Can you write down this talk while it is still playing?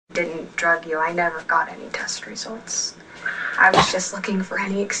didn't drug you. I never got any test results. I was just looking for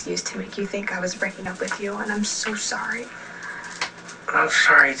any excuse to make you think I was breaking up with you, and I'm so sorry. I'm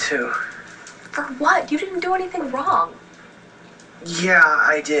sorry, too. For what? You didn't do anything wrong. Yeah,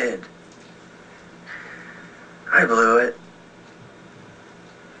 I did. I blew it.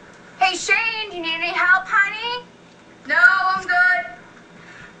 Hey, Shane, do you need any help, honey? No, I'm good.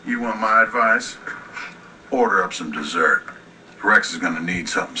 You want my advice? Order up some dessert. Rex is gonna need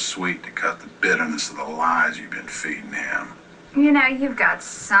something sweet to cut the bitterness of the lies you've been feeding him. You know, you've got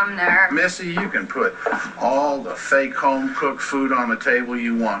some nerve. Missy, you can put all the fake home-cooked food on the table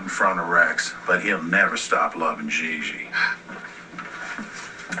you want in front of Rex, but he'll never stop loving Gigi.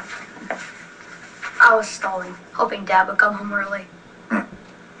 I was stalling, hoping Dad would come home early.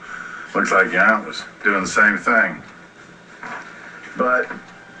 Looks like your aunt was doing the same thing. But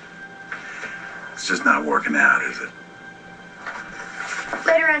it's just not working out, is it?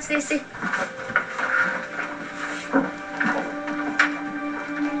 Later, Aunt Stacy.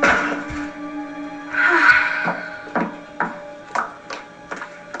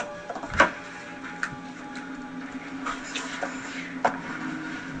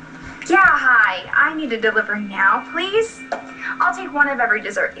 Yeah, hi. I need to deliver now, please. I'll take one of every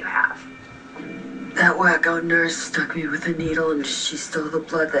dessert you have. That wacko nurse stuck me with a needle and she stole the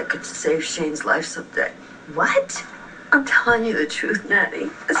blood that could save Shane's life someday. What? I'm telling you the truth, Natty.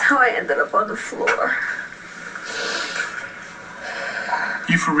 That's how I ended up on the floor.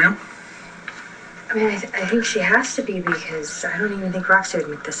 You for real? I mean, I think she has to be because I don't even think Roxy would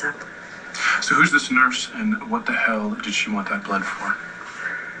make this up. So who's this nurse and what the hell did she want that blood for?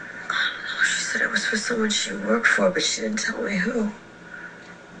 She said it was for someone she worked for, but she didn't tell me who.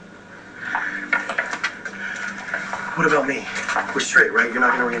 What about me? We're straight, right? You're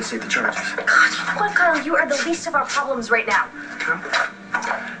not gonna reinstate the charges. God, you know what, Kyle? You are the least of our problems right now. Kyle,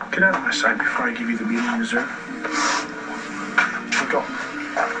 get out of my sight before I give you the beating you deserve. Go.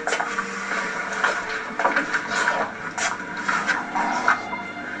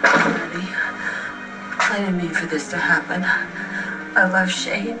 Natty, I didn't mean for this to happen. I love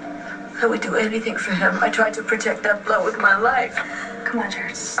Shane. I would do anything for him. I tried to protect that blood with my life. Come on,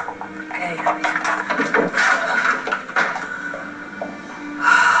 Terrence. Hey.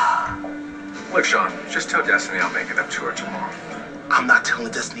 Look, Sean, just tell Destiny I'll make it up to her tomorrow. I'm not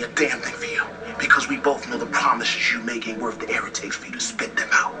telling Destiny a damn thing for you, because we both know the promises you make ain't worth the air it takes for you to spit them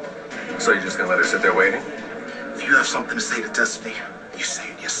out. So you're just gonna let her sit there waiting? If you have something to say to Destiny, you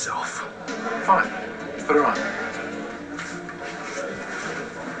say it yourself. Fine. Put her on.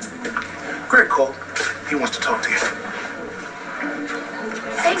 Greg called. He wants to talk to you.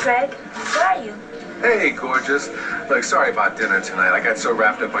 Hey, Greg. Where are you? Hey, gorgeous. Look, sorry about dinner tonight. I got so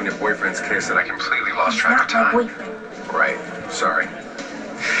wrapped up on your boyfriend's case that I completely lost track of time. Not my boyfriend. Right. Sorry.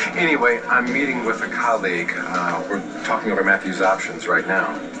 Anyway, I'm meeting with a colleague. We're talking over Matthew's options right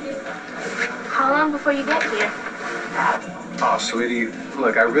now. How long before you get here? Oh, sweetie,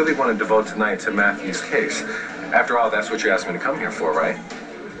 look, I really want to devote tonight to Matthew's case. After all, that's what you asked me to come here for, right?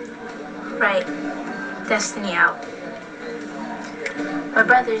 Right. Destiny out. My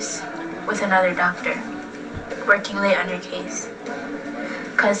brother's with another doctor, working late on your case.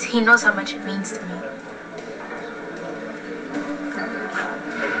 Because he knows how much it means to me.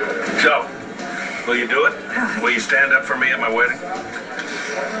 So, will you do it? Will you stand up for me at my wedding?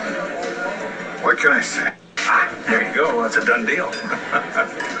 What can I say? There you go. That's a done deal.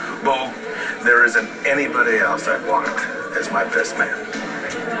 Bo, there isn't anybody else I'd want as my best man.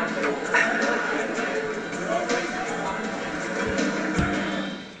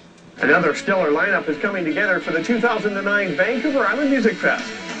 Another stellar lineup is coming together for the 2009 Vancouver Island Music Fest,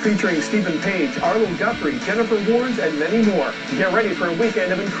 featuring Stephen Page, Arlo Guthrie, Jennifer Warnes, and many more. Get ready for a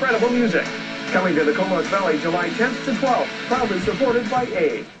weekend of incredible music. Coming to the Comox Valley July 10th to 12th, proudly supported by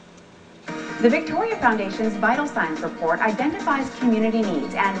AID. The Victoria Foundation's Vital Signs Report identifies community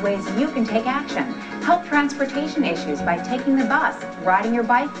needs and ways you can take action. Help transportation issues by taking the bus, riding your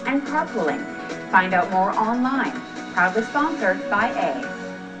bike, and carpooling. Find out more online. Proudly sponsored by AID.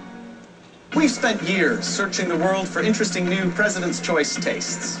 We've spent years searching the world for interesting new President's Choice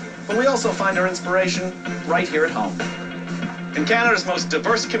tastes, but we also find our inspiration right here at home. In Canada's most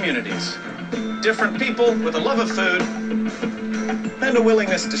diverse communities, different people with a love of food and a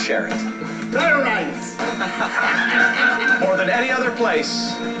willingness to share it. Very nice! More than any other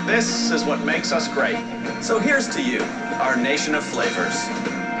place, this is what makes us great. So here's to you, our nation of flavors.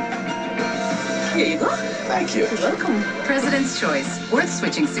 Here you go. Thank you. You're welcome. President's Choice, worth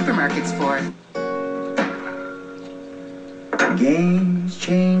switching supermarkets for. Games,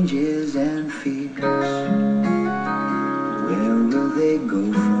 changes, and fears. Where will they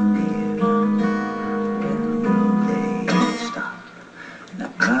go from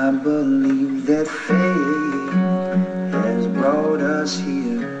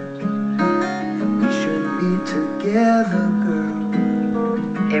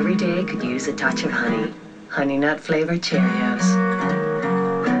Every day could use a touch of honey. Honey nut flavored Cheerios.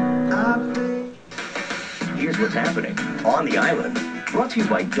 Here's what's happening on the island. Brought to you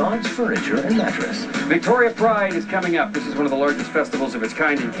by Dodge Furniture and Mattress. Victoria Pride is coming up. This is one of the largest festivals of its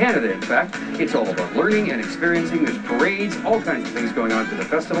kind in Canada, in fact. It's all about learning and experiencing. There's parades, all kinds of things going on for the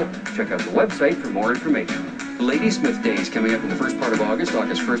festival. Check out the website for more information. Ladysmith Days coming up in the first part of August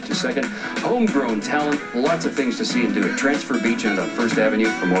 1st to 2nd. Homegrown talent, lots of things to see and do at Transfer Beach and on First Avenue.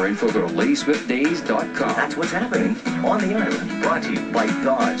 For more info, go to ladysmithdays.com. That's what's happening on the island. Brought to you by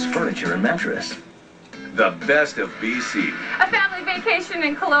Dodge Furniture and Mattress. The best of BC. A family vacation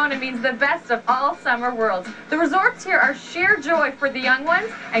in Kelowna means the best of all summer worlds. The resorts here are sheer joy for the young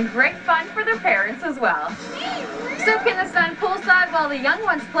ones and great fun for their parents as well. Soak in the sun poolside while the young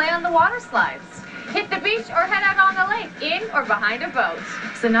ones play on the water slides. Hit the beach or head out on the lake, in or behind a boat.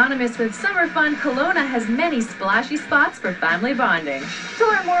 Synonymous with summer fun, Kelowna has many splashy spots for family bonding. To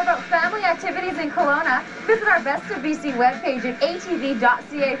learn more about family activities in Kelowna, visit our Best of BC webpage at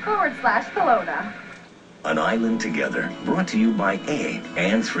atv.ca/Kelowna. An island together. Brought to you by A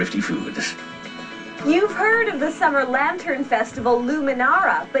and Thrifty Foods. You've heard of the Summer Lantern Festival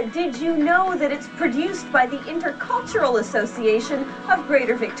Luminara, but did you know that it's produced by the Intercultural Association of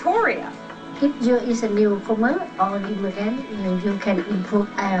Greater Victoria? If you is a newcomer or immigrant, you can improve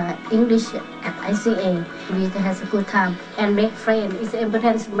English at ICA. We have a good time and make friends. It's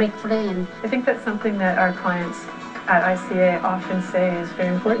important to make friends. I think that's something that our clients at ICA often say is very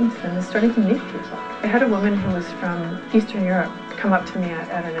important to them, is starting to meet people. I had a woman who was from Eastern Europe come up to me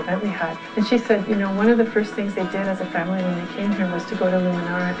at an event we had, and she said, you know, one of the first things they did as a family when they came here was to go to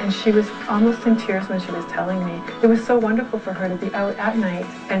Luminara, and she was almost in tears when she was telling me. It was so wonderful for her to be out at night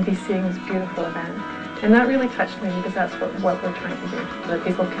and be seeing this beautiful event. And that really touched me because that's what we're trying to do, so that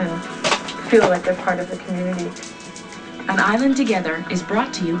people can feel like they're part of the community. An Island Together is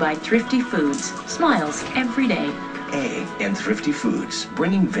brought to you by Thrifty Foods. Smiles every day. A and Thrifty Foods,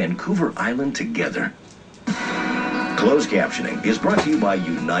 bringing Vancouver Island together. Closed captioning is brought to you by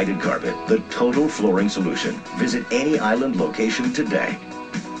United Carpet, the total flooring solution. Visit any island location today.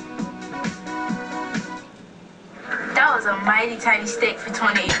 That was a mighty tiny steak for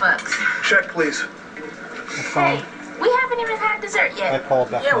 28 bucks. Check, please. Hey, we haven't even had dessert yet. I called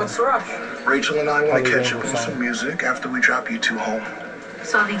back. Yeah, what's the rush? Rachel and I want to catch up with some music after we drop you two home.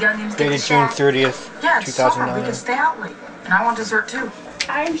 So the youngins get Dated the June shack. 30th, Yeah, it's summer. 2009. We can stay out late. And I want dessert too.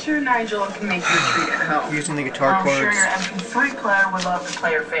 I'm sure Nigel can make you a treat at home. Using the guitar I'm chords. sure your MP3 player would love to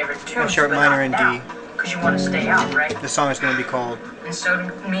play your favorite tunes. A sharp minor and D. Because you want to stay out, right? The song is going to be called And so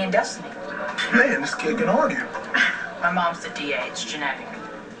do me and Destiny. Man, this kid can argue. My mom's the DA. It's genetic.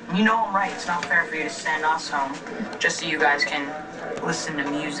 And you know I'm right. It's not fair for you to send us home just so you guys can listen to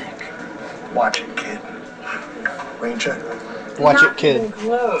music. Watch it, kid. Rain check. Watch Not It Kid. even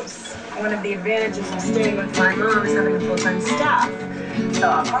close. One of the advantages of staying with my mom is having a full-time staff. So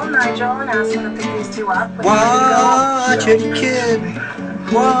I'll call Nigel and ask him to pick these two up. Watch It Kid.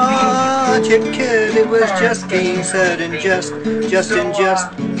 Watch It Kid. It was just being said and just and just.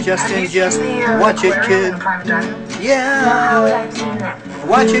 Watch It Kid. Yeah.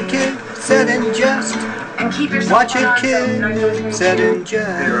 Watch It Kid. Said and just. Watch It Kid. Said and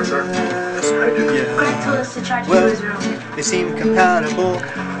just. Yeah. Well, they seem compatible.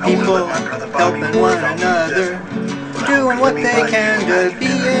 People helping one another, doing what they can to be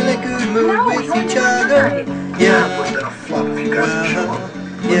in a good mood with each other. Yeah. Well,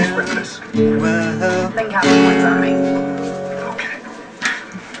 yeah. Well. Think how points on me. Okay.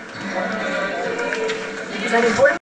 Is that important?